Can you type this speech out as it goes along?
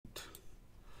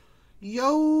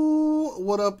Yo,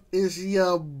 what up? It's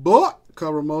your boy,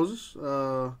 Cover Moses.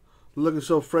 Looking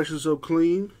so fresh and so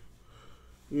clean,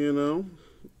 you know.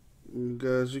 And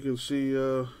guys, you can see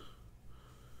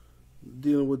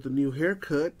dealing with the new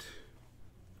haircut.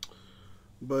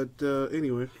 But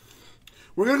anyway,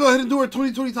 we're going to go ahead and do our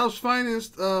 2020 Topps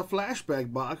Finest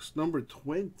flashback box, number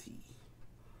 20.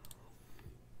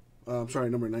 I'm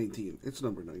sorry, number 19. It's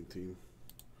number 19.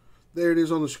 There it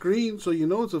is on the screen, so you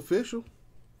know it's official.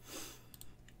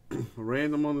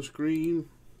 Random on the screen.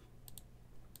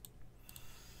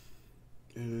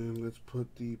 And let's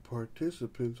put the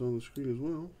participants on the screen as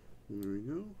well. There we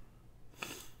go.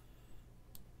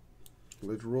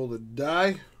 Let's roll the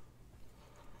die.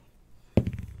 I'm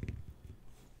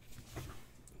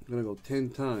gonna go 10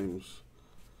 times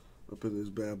up in this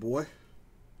bad boy.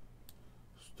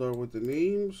 Start with the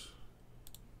names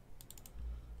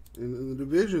and the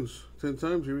divisions. 10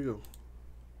 times. Here we go.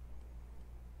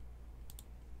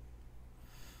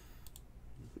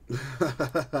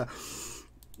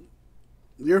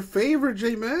 Your favorite,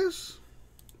 J-Mass?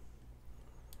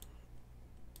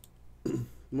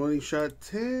 Money shot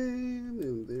 10,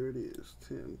 and there it is,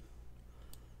 10.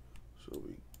 So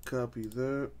we copy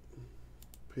that,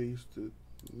 paste it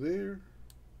there,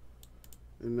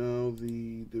 and now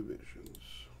the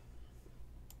divisions.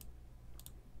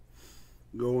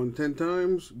 Going 10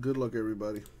 times. Good luck,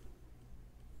 everybody.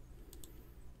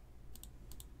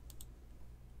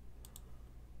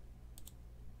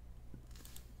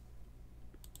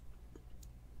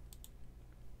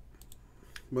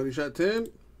 Money shot 10.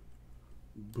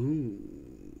 Boom.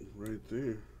 Right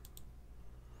there.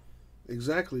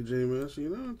 Exactly, JMS. You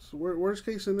know, it's worst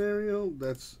case scenario.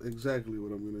 That's exactly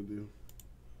what I'm going to do.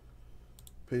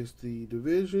 Paste the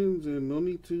divisions, and no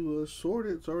need to sort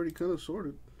it. It's already kind of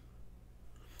sorted.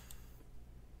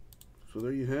 So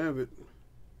there you have it.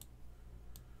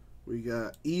 We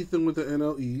got Ethan with the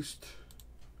NL East.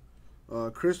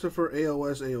 Christopher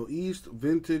AOS AO East.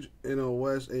 Vintage NL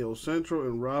West AO Central.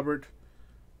 And Robert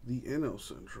the NL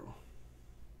Central.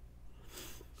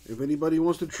 If anybody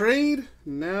wants to trade,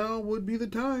 now would be the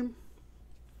time.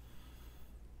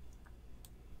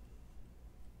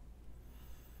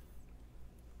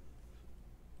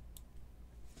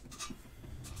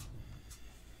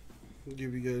 I'll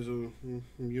give you guys a,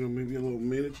 maybe a little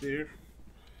minute there.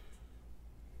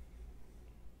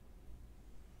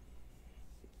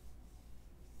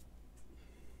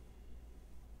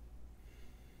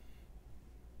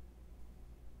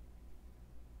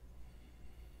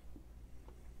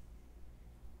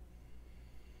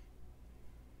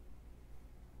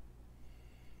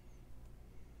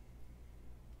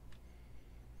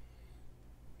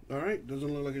 Alright, doesn't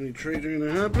look like any trades are going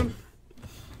to happen.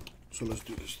 So let's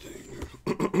do this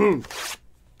thing.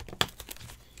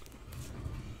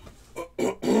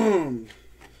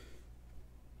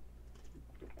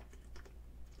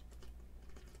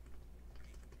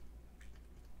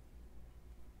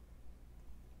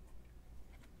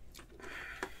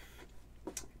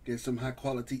 Get some high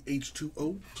quality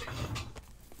H2O.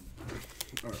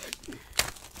 Alright.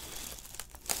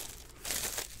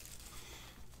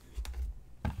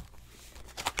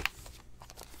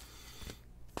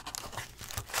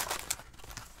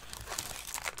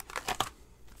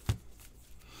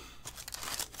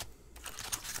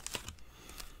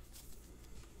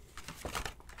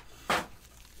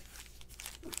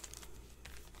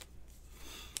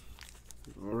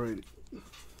 Alrighty.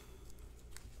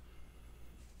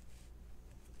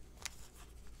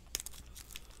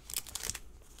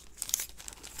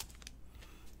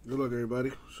 Good luck,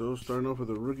 everybody. So, starting off with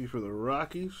a rookie for the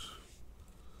Rockies,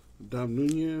 Dom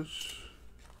Nunez.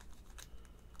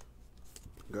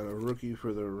 Got a rookie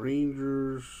for the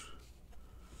Rangers,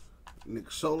 Nick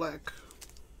Solak.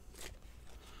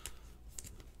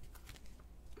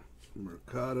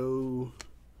 Mercado,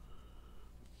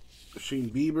 Shane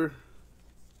Bieber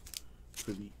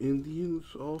for the Indians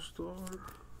All-Star.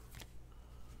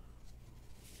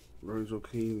 Lorenzo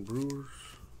Cain Brewers.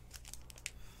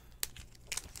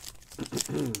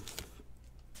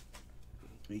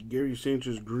 A Gary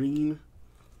Sanchez Green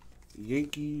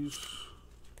Yankees.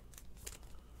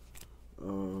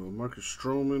 Marcus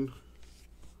Stroman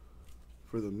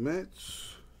for the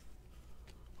Mets.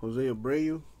 Jose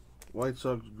Abreu White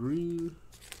Sox Green.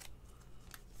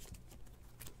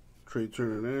 Trey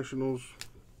Turner Nationals.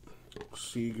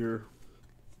 Seager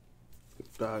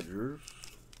Dodgers.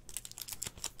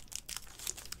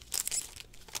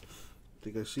 I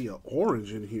think I see an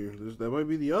orange in here. That might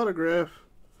be the autograph.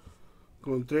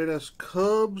 Contreras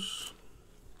Cubs.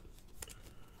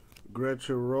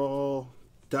 Graterol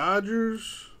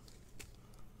Dodgers.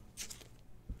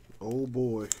 Oh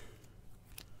boy.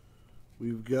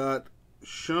 We've got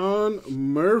Sean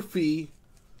Murphy,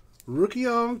 rookie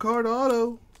on card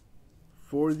auto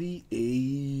for the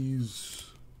A's.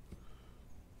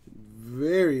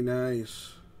 Very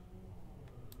nice.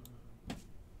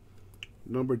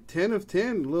 Number 10 of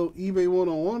 10. Little eBay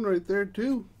 101 right there,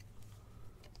 too.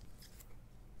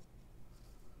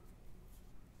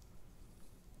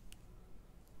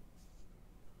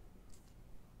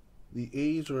 The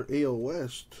A's are AL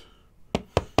West.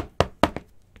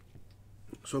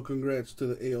 So congrats to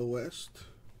the AL West,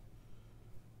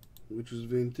 which is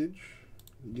vintage.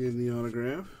 Getting the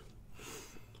autograph.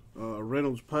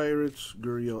 Reynolds Pirates,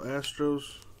 Gurriel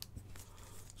Astros.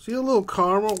 See a little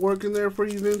karma working there for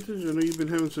you, vintage. I know you've been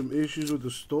having some issues with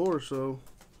the store, so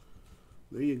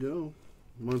there you go.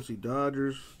 Muncie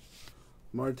Dodgers,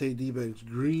 Marte D-backs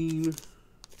green,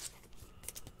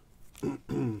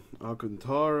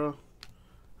 Alcantara,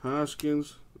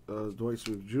 Hoskins, Dwight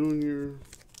Smith Jr.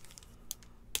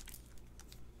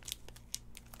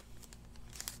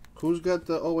 Who's got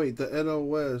the, oh wait, the NL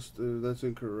West, that's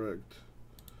incorrect.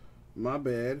 My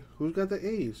bad. Who's got the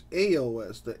A's? AL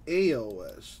West, the AL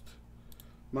West.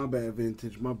 My bad,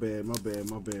 vintage, my bad, my bad,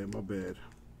 my bad, my bad.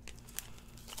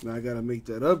 Now I gotta make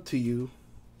that up to you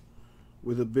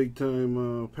with a big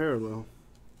time parallel.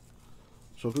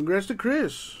 So congrats to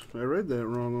Chris. I read that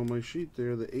wrong on my sheet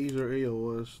there. The A's are AL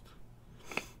West.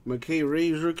 McKay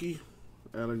Rays rookie.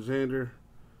 Alexander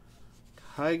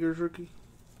Tigers rookie.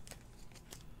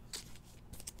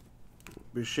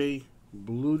 Bichette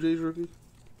Blue Jays rookie.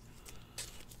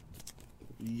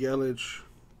 Yelich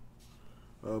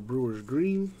Brewers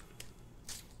green.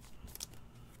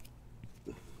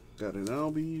 Got an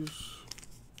Albies.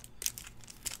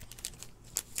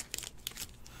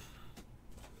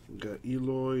 Got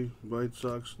Eloy White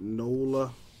Sox.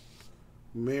 Nola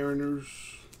Mariners.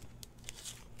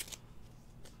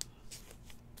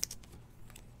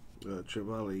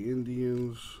 Chevalier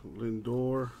Indians.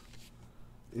 Lindor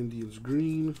Indians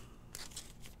green.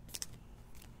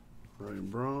 Ryan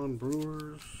Braun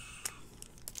Brewers.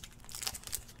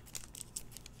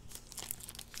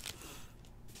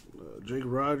 Jake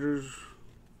Rogers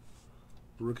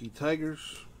rookie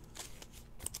Tigers.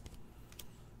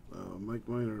 Mike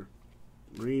Minor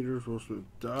Rangers. Will Smith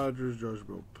Dodgers. Josh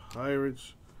Bell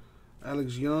Pirates.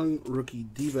 Alex Young rookie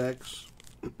D-backs.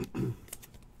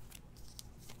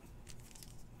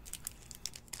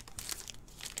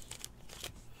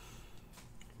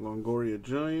 Longoria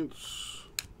Giants.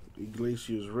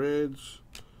 Iglesias Reds.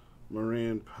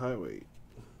 Moran Pirates.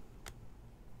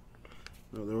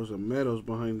 No, there was a Meadows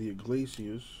behind the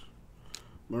Iglesias.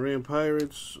 Moran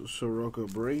Pirates. Soroka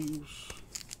Braves.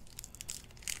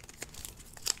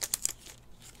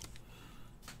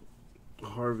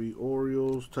 Harvey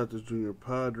Orioles. Tatis Jr.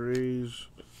 Padres.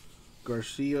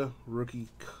 Garcia rookie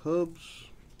Cubs.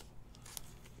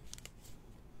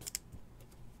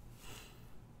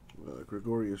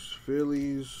 Gregorius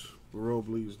Phillies.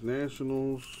 Robles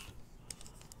Nationals.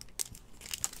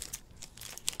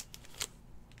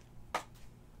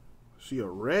 See a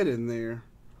red in there.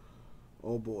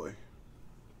 Oh boy.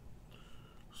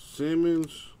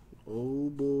 Simmons. Oh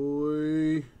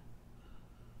boy.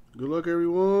 Good luck,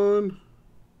 everyone.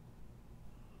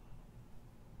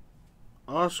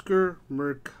 Oscar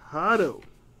Mercado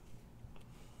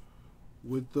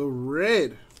with the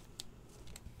red.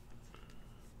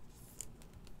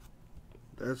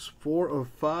 That's 4 of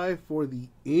 5 for the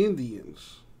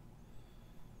Indians.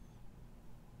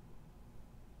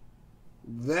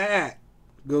 That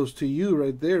goes to you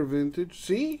right there, vintage.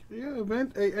 See? Yeah,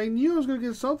 I knew I was going to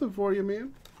get something for you,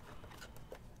 man.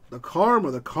 The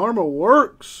karma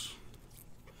works.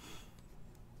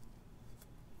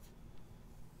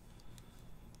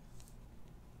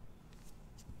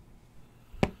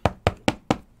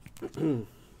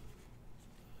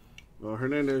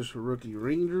 Hernandez rookie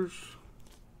Rangers.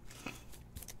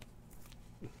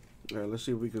 All right, let's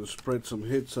see if we can spread some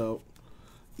hits out.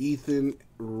 Ethan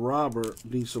Robert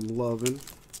needs some loving.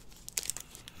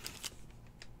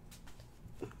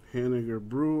 Haniger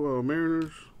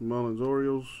Mariners. Mullins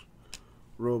Orioles.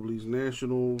 Robles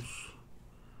Nationals.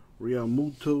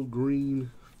 Realmuto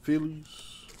Green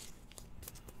Phillies.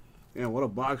 And what a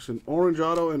box. An orange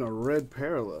auto and a red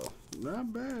parallel.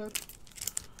 Not bad.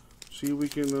 See if we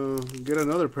can get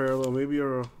another parallel. Maybe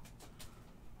a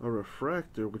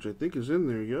refractor, which I think is in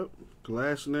there. Yep.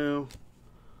 Glass now.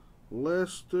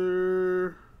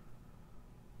 Lester.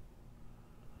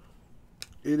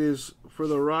 It is for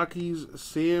the Rockies,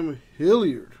 Sam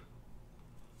Hilliard.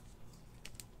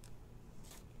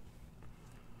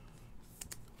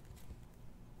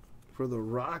 For the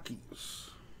Rockies.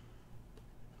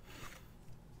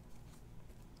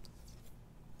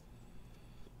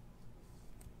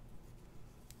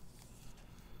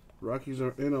 Rockies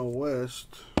are NL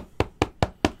West.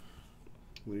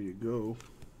 There you go.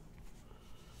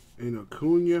 And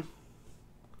Acuna.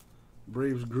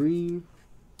 Braves green.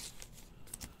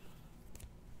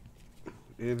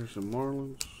 Anderson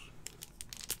Marlins.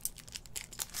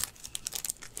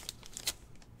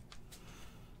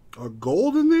 A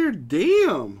gold in there?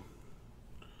 Damn.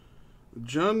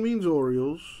 John Means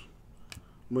Orioles.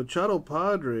 Machado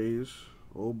Padres.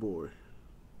 Oh boy.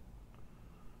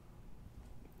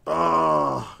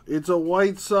 Ah, it's a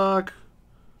White Sox,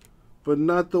 but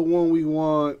not the one we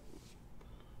want.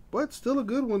 But still a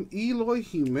good one. Eloy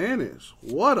Jimenez.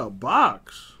 What a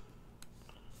box.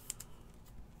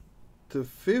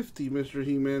 /50, Mr.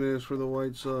 Jimenez for the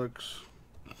White Sox.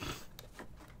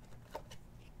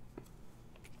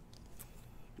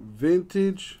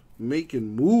 Vintage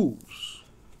making moves.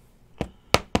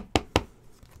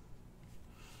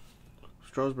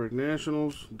 Strasburg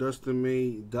Nationals. Dustin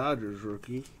May Dodgers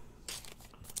rookie.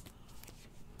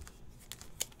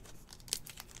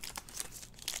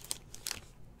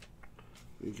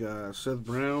 We got Seth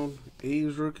Brown,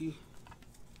 A's rookie.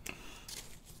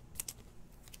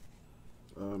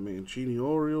 Mancini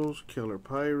Orioles, Keller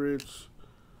Pirates,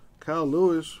 Kyle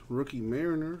Lewis, rookie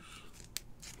Mariners.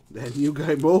 That new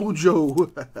guy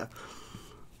Mojo.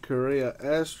 Correa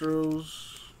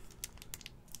Astros.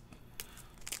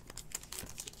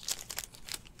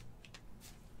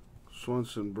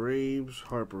 Swanson Braves,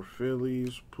 Harper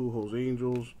Phillies, Pujols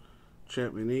Angels,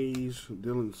 Chapman A's,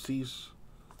 Dylan Cease,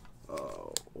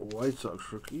 White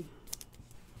Sox rookie.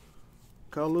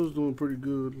 Kyle Lewis doing pretty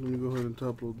good. Let me go ahead and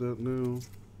top load that now.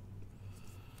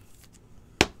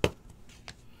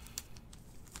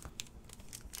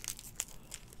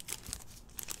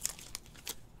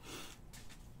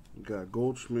 Got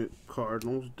Goldschmidt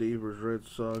Cardinals, Davers Red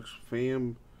Sox,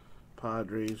 Pham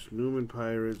Padres, Newman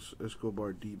Pirates,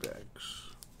 Escobar D-backs.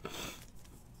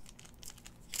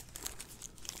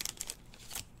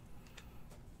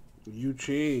 Yu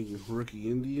Chang, rookie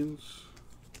Indians.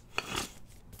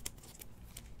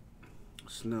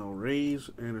 Snell Rays,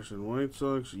 Anderson White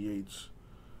Sox, Yates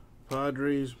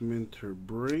Padres, Minter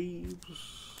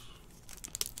Braves.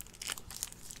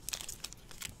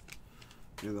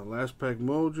 And the last pack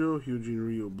Mojo, Eugene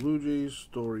Rio Blue Jays,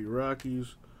 Story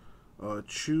Rockies,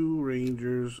 Chu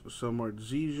Rangers, Samart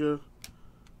Zija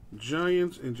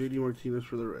Giants, and JD Martinez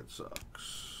for the Red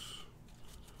Sox.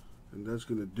 And that's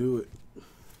going to do it.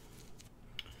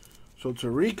 So to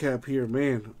recap here,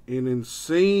 man, an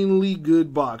insanely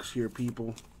good box here,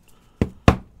 people.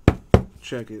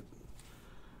 Check it.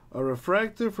 A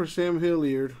refractor for Sam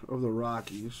Hilliard of the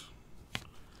Rockies.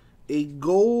 A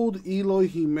gold Eloy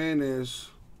Jimenez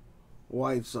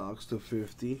White Sox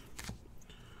 /50.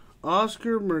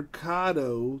 Oscar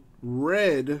Mercado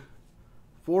red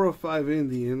 4/5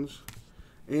 Indians.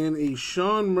 And a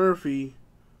Sean Murphy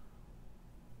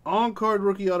on-card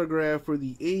rookie autograph for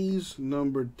the A's,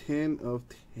 number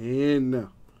 10/10.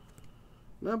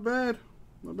 Not bad.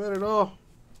 Not bad at all.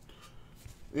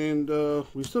 And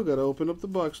we still got to open up the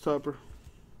box topper.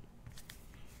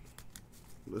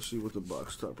 Let's see what the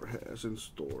box topper has in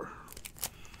store.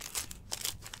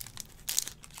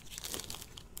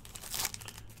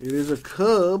 It is a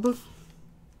Cub.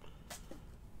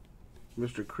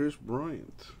 Mr. Chris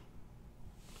Bryant.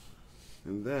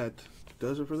 And that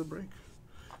does it for the break.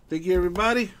 Thank you,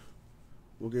 everybody.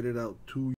 We'll get it out to you.